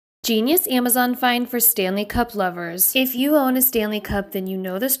Genius Amazon find for Stanley Cup lovers. If you own a Stanley Cup, then you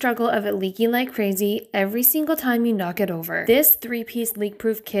know the struggle of it leaking like crazy every single time you knock it over. This 3-piece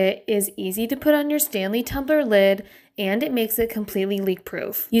leak-proof kit is easy to put on your Stanley tumbler lid, and it makes it completely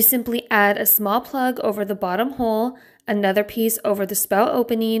leak-proof. You simply add a small plug over the bottom hole, another piece over the spout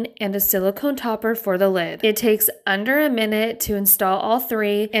opening, and a silicone topper for the lid. It takes under a minute to install all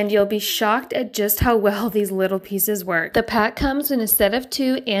 3, and you'll be shocked at just how well these little pieces work. The pack comes in a set of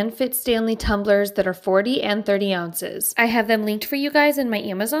 2 and fit Stanley tumblers that are 40 and 30 ounces. I have them linked for you guys in my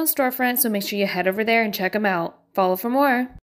Amazon storefront, so make sure you head over there and check them out. Follow for more.